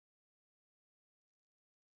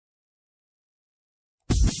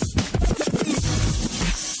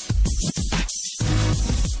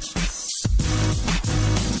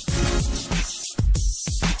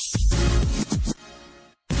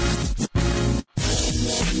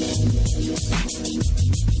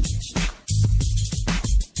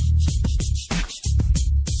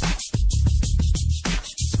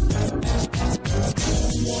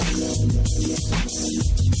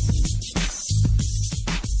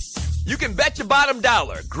You can bet your bottom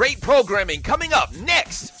dollar. Great programming coming up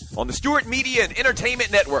next on the Stewart Media and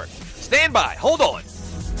Entertainment Network. Stand by. Hold on.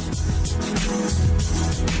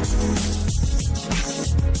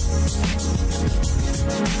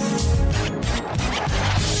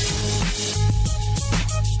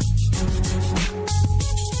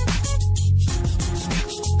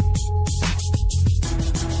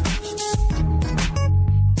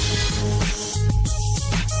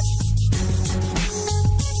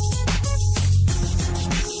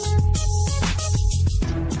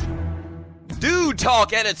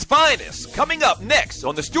 Talk at its finest, coming up next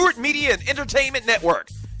on the Stewart Media and Entertainment Network.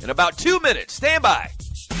 In about 2 minutes, stand by.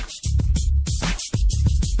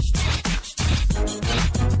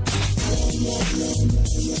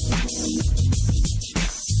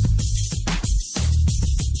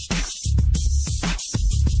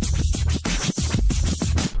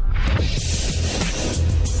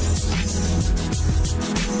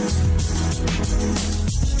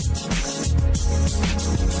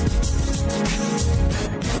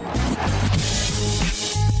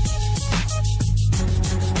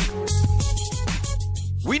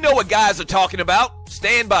 We know what guys are talking about.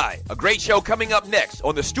 Stand by. A great show coming up next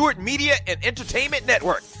on the Stewart Media and Entertainment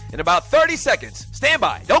Network. In about 30 seconds. Stand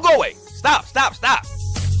by. Don't go away. Stop, stop, stop.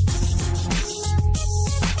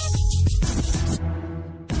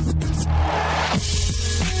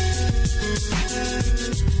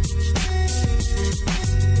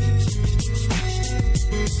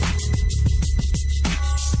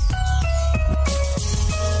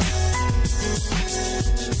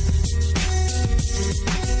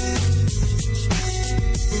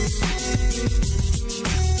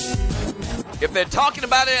 If they're talking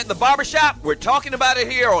about it at the barbershop, we're talking about it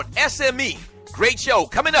here on SME. Great show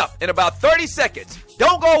coming up in about 30 seconds.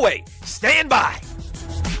 Don't go away. Stand by.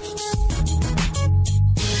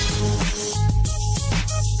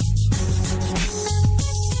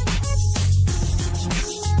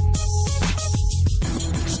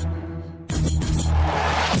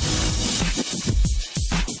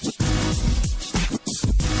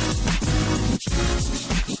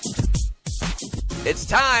 It's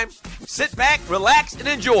time. Sit back, relax, and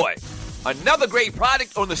enjoy. Another great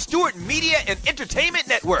product on the Stewart Media and Entertainment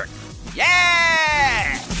Network.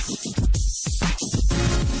 Yeah!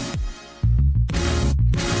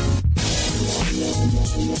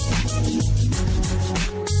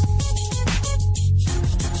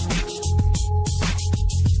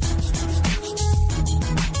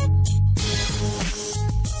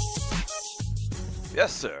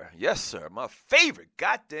 Yes, sir. Yes, sir. My favorite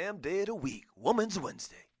goddamn day of the week, Woman's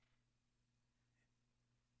Wednesday.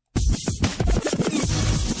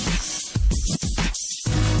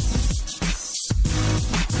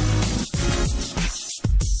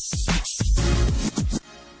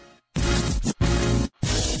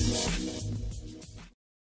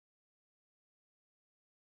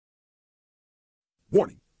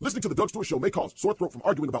 Warning. Listening to the Doug Stewart Show may cause sore throat from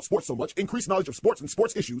arguing about sports so much, increased knowledge of sports and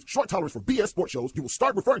sports issues, short tolerance for BS sports shows. You will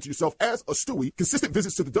start referring to yourself as a Stewie, consistent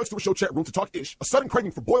visits to the Doug Stewart Show chat room to talk ish, a sudden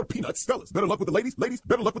craving for boiled peanuts. Fellas, better luck with the ladies. Ladies,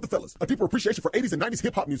 better luck with the fellas. A deeper appreciation for 80s and 90s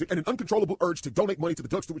hip-hop music and an uncontrollable urge to donate money to the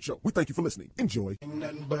Doug Stewart Show. We thank you for listening. Enjoy. Ain't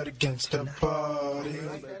nothing but against the party.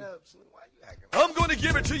 I'm going to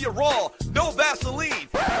give it to you raw, no Vaseline.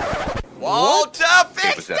 Walter,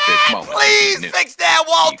 fix that, please fix that,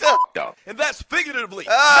 Walter. And that's figuratively,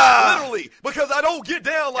 not literally, because I don't get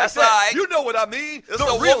down like that. Right. You know what I mean. It's the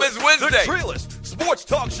Woman's Wednesday. The trillest sports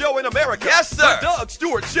talk show in America. Yes, sir. The Doug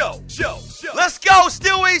Stewart Show. Let's go,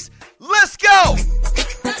 Stewies. Let's go.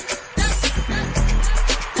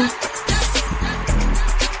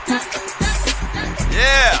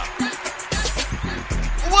 Yeah.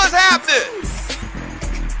 What's happening?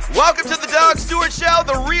 Welcome to the Doug Stewart Show,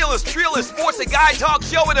 the realest, trillest sports and guy talk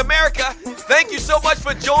show in America. Thank you so much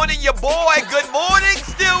for joining your boy. Good morning,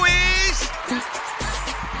 Stewies.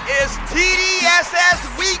 It's TDSS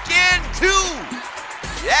Weekend 2.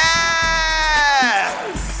 Yes.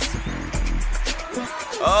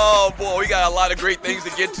 Oh, boy, we got a lot of great things to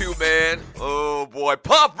get to, man. Oh, boy.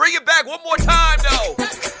 Puff, bring it back one more time, though.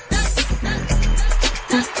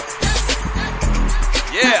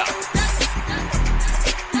 Yeah.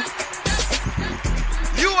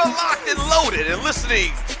 You are locked and loaded and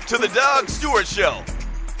listening to the Doug Stewart Show.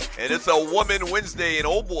 And it's a Woman Wednesday, and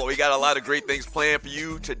oh boy, we got a lot of great things planned for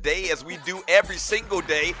you today as we do every single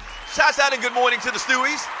day. Shouts out and good morning to the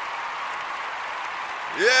Stewies.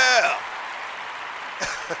 Yeah.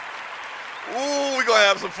 Ooh, we're going to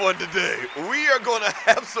have some fun today. We are going to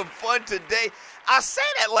have some fun today. I say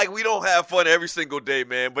that like we don't have fun every single day,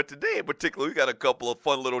 man. But today in particular, we got a couple of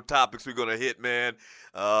fun little topics we're going to hit, man.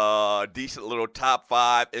 Decent little top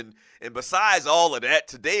five. And besides all of that,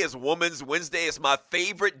 today is Women's Wednesday. It's my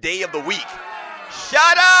favorite day of the week.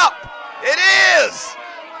 Shut up! It is!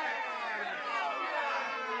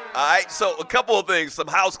 All right, so a couple of things, some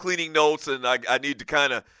house cleaning notes, and I need to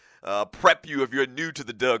kind of prep you if you're new to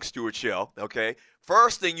the Doug Stewart Show, okay?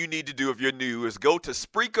 First thing you need to do if you're new is go to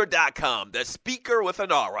Spreaker.com. That's speaker with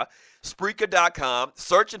an R. Spreaker.com.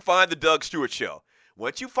 Search and find the Doug Stewart Show.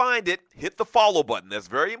 Once you find it, hit the follow button. That's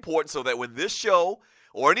very important so that when this show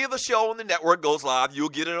or any other show on the network goes live, you'll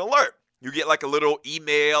get an alert. You get like a little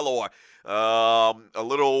email or a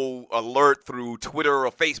little alert through Twitter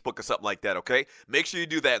or Facebook or something like that, okay? Make sure you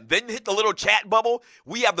do that. Then hit the little chat bubble.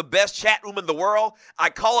 We have the best chat room in the world.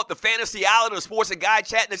 I call it the fantasy island of sports and guy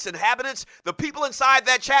chat and its inhabitants. The people inside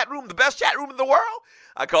that chat room, the best chat room in the world,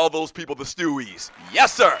 I call those people the Stewies.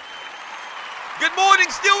 Yes, sir. Good morning,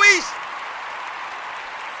 Stewies.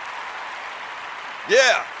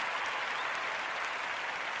 Yeah.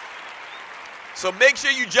 So make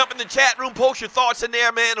sure you jump in the chat room, post your thoughts in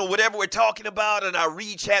there, man, on whatever we're talking about, and I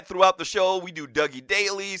read chat throughout the show. We do Dougie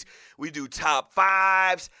Dailies. We do top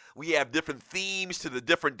fives. We have different themes to the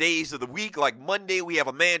different days of the week. Like Monday, we have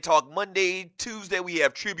a Man Talk Monday. Tuesday, we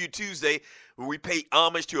have Tribute Tuesday, where we pay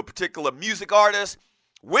homage to a particular music artist.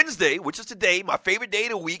 Wednesday, which is today, my favorite day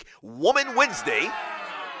of the week, Woman Wednesday.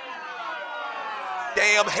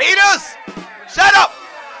 Damn haters! Shut up!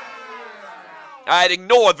 All right,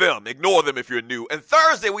 ignore them. Ignore them if you're new. And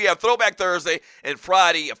Thursday, we have Throwback Thursday. And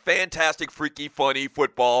Friday, a fantastic, freaky, funny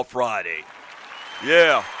Football Friday.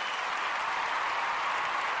 Yeah.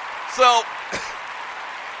 So,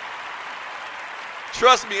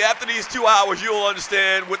 trust me, after these 2 hours, you'll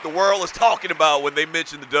understand what the world is talking about when they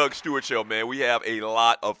mention the Doug Stewart Show, man. We have a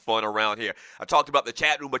lot of fun around here. I talked about the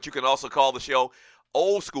chat room, but you can also call the show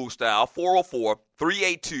old school style,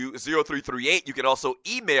 404-382-0338. You can also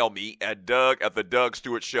email me at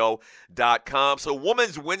doug@thedougstewartshow.com. So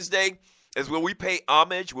Women's Wednesday is where we pay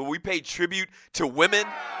homage, where we pay tribute to women.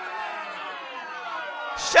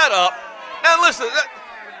 Shut up. Now listen,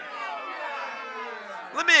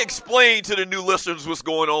 let me explain to the new listeners what's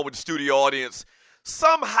going on with the studio audience.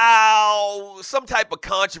 Somehow, some type of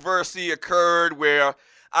controversy occurred where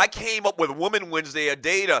I came up with Women Wednesday, a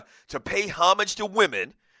day to pay homage to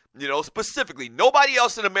women, you know, specifically. Nobody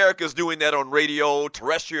else in America is doing that on radio,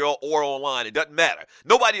 terrestrial, or online. It doesn't matter.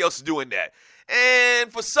 Nobody else is doing that.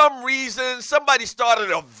 And for some reason, somebody started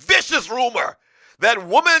a vicious rumor that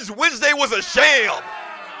Women's Wednesday was a sham.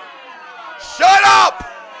 Shut up!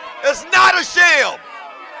 It's not a sham.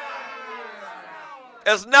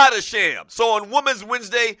 It's not a sham. So on Women's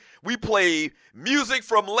Wednesday, we play music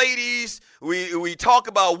from ladies. We talk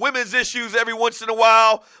about women's issues every once in a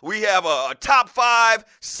while. We have a top five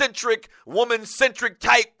centric, woman-centric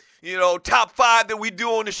type, you know, top five that we do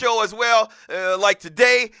on the show as well. Like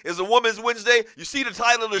today is a Women's Wednesday. You see the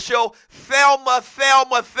title of the show, Thelma,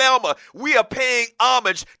 Thelma, Thelma. We are paying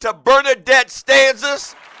homage to Bern Nadette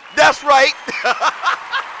Stanis. That's right.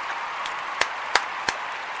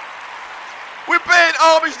 We're paying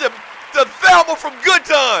homage to Thelma from Good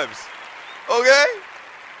Times, okay?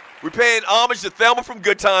 We're paying homage to Thelma from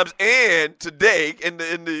Good Times, and today, in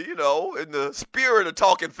the spirit of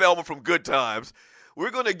talking Thelma from Good Times,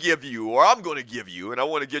 we're going to give you, or I'm going to give you, and I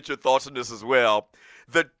want to get your thoughts on this as well,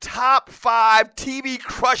 the top 5 TV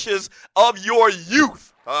crushes of your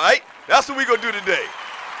youth, all right? That's what we're going to do today.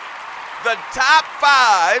 The top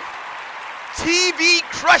 5 TV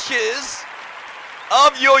crushes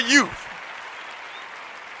of your youth.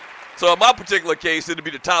 So in my particular case, it'll be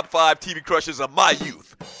the top 5 TV crushes of my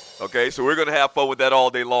youth. Okay, so we're going to have fun with that all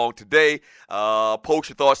day long today. Post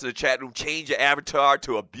your thoughts in the chat room. Change your avatar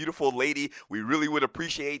to a beautiful lady. We really would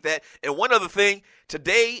appreciate that. And one other thing,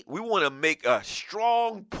 today we want to make a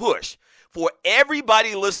strong push for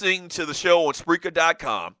everybody listening to the show on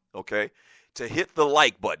Spreaker.com, okay, to hit the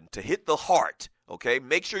like button, to hit the heart. Okay,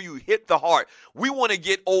 make sure you hit the heart. We want to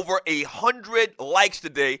get over 100 likes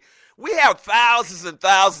today. We have thousands and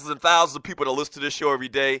thousands and thousands of people that listen to this show every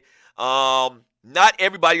day. Not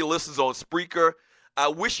everybody listens on Spreaker. I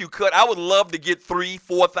wish you could. I would love to get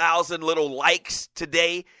 3,000-4,000 little likes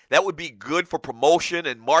today. That would be good for promotion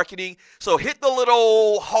and marketing. So hit the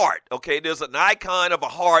little heart, okay? There's an icon of a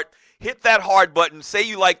heart. Hit that heart button. Say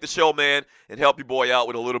you like the show, man, and help your boy out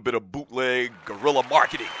with a little bit of bootleg guerrilla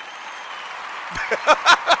marketing.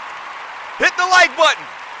 Hit the like button.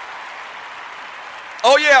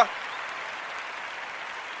 Oh, yeah.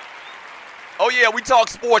 Oh, yeah, we talk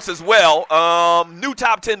sports as well. New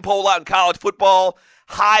top 10 poll out in college football.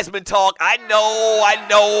 Heisman talk. I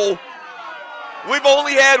know. We've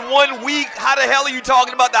only had 1 week. How the hell are you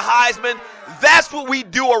talking about the Heisman? That's what we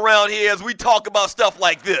do around here is we talk about stuff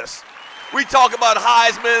like this. We talk about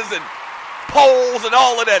Heismans and polls and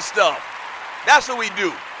all of that stuff. That's what we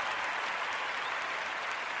do.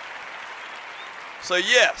 So,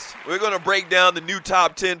 yes, we're going to break down the new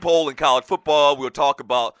top 10 poll in college football. We'll talk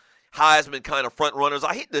about Heisman kind of front runners.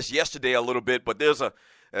 I hit this yesterday a little bit, but there's a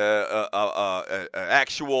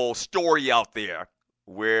actual story out there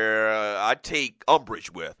where I take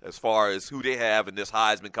umbrage with as far as who they have in this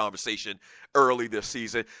Heisman conversation early this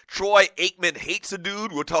season. Troy Aikman hates a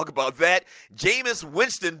dude. We'll talk about that. Jameis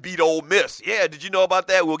Winston beat Ole Miss. Yeah, did you know about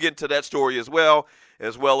that? We'll get into that story as well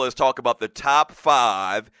as talk about the top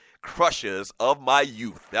 5 crushes of my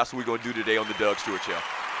youth. That's what we're going to do today on the Doug Stewart Show.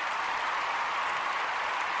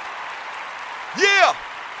 Yeah!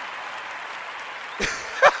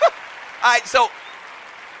 All right, so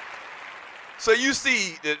you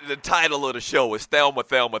see the title of the show is Thelma,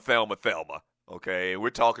 Thelma, Thelma, Thelma. Okay, and we're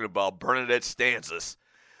talking about Bern Nadette Stanis,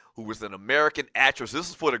 who was an American actress. This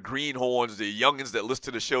is for the greenhorns, the youngins that listen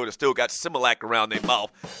to the show that still got Similac around their mouth,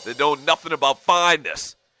 that know nothing about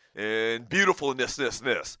fineness and beautifulness,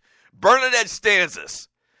 this. Bern Nadette Stanis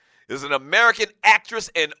is an American actress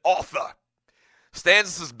and author.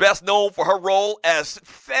 Stanis is best known for her role as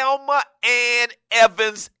Thelma Ann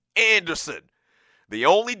Evans Anderson, the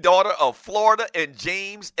only daughter of Florida and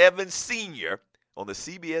James Evans Sr. on the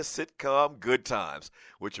CBS sitcom Good Times,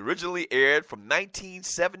 which originally aired from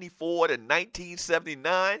 1974 to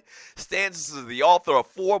 1979. Stanis is the author of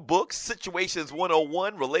 4 books: Situations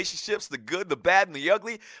 101, Relationships, the Good, the Bad, and the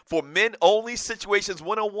Ugly, For Men Only, Situations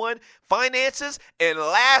 101, Finances, and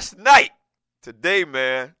Last Night. Today,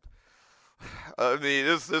 man, I mean,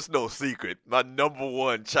 it's no secret. My number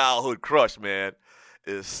one childhood crush, man,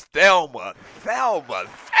 is Thelma. Thelma.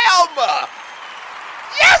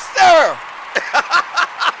 Yes, sir!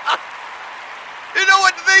 You know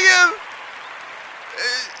what the thing is?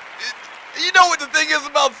 You know what the thing is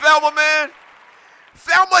about Thelma, man?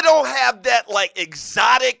 Thelma don't have that, like,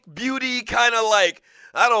 exotic beauty, kind of like,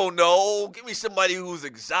 I don't know, give me somebody who's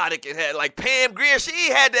exotic and had, like, Pam Grier.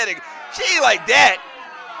 She had that, she ain't like that.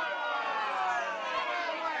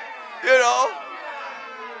 You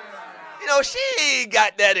know, she ain't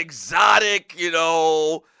got that exotic, beauty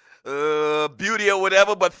or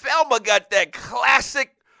whatever, but Thelma got that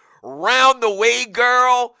classic round-the-way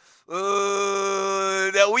girl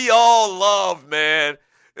that we all love, man.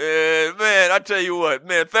 And, man, I tell you what,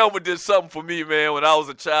 man, Thelma did something for me, man, when I was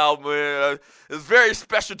a child, man. It's very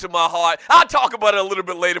special to my heart. I'll talk about it a little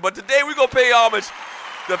bit later, but today we're going to pay homage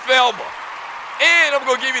to Thelma. And I'm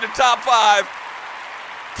going to give you the top 5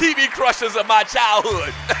 TV crushes of my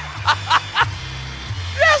childhood.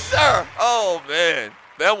 Yes, sir. Oh, man.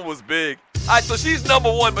 Thelma was big. All right, so she's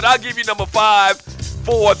number 1, but I'll give you number 5,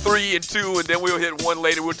 4, 3, and 2, and then we'll hit 1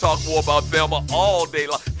 later. We'll talk more about Thelma all day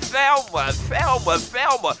long. Thelma. All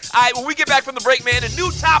right, when we get back from the break, man, the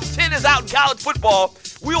new top 10 is out in college football.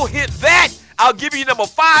 We'll hit that. I'll give you number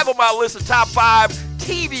 5 on my list of top 5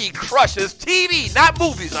 TV crushes. TV, not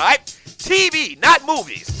movies, all right? TV, not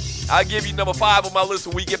movies. I'll give you number 5 on my list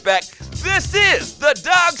when we get back. This is the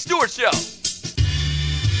Doug Stewart Show.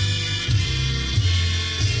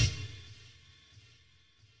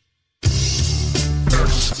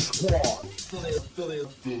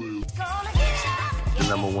 The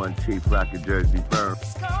number 1 cheap rocket jersey firm.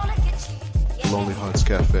 Lonely Hearts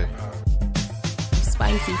Cafe.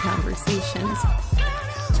 Spicy conversations.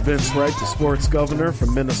 It's Vince Wright, the sports governor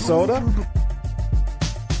from Minnesota.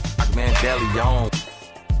 Man, Deli on.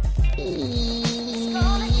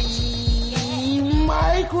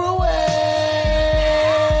 Microwave.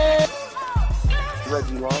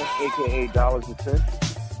 Reggie Long, a.k.a. Dollars and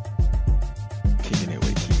Cents. Kicking it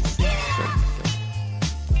with KC.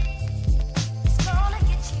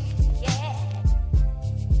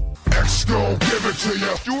 X gon' give it to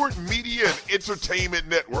you. Stewart Media and Entertainment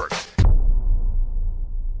Network.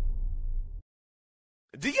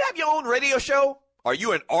 Do you have your own radio show? Are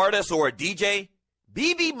you an artist or a DJ?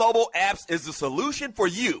 BB Mobile Apps is the solution for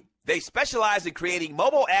you. They specialize in creating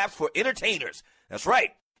mobile apps for entertainers. That's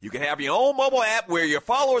right. You can have your own mobile app where your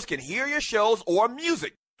followers can hear your shows or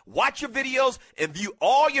music, watch your videos, and view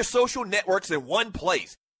all your social networks in one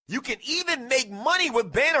place. You can even make money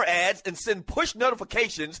with banner ads and send push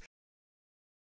notifications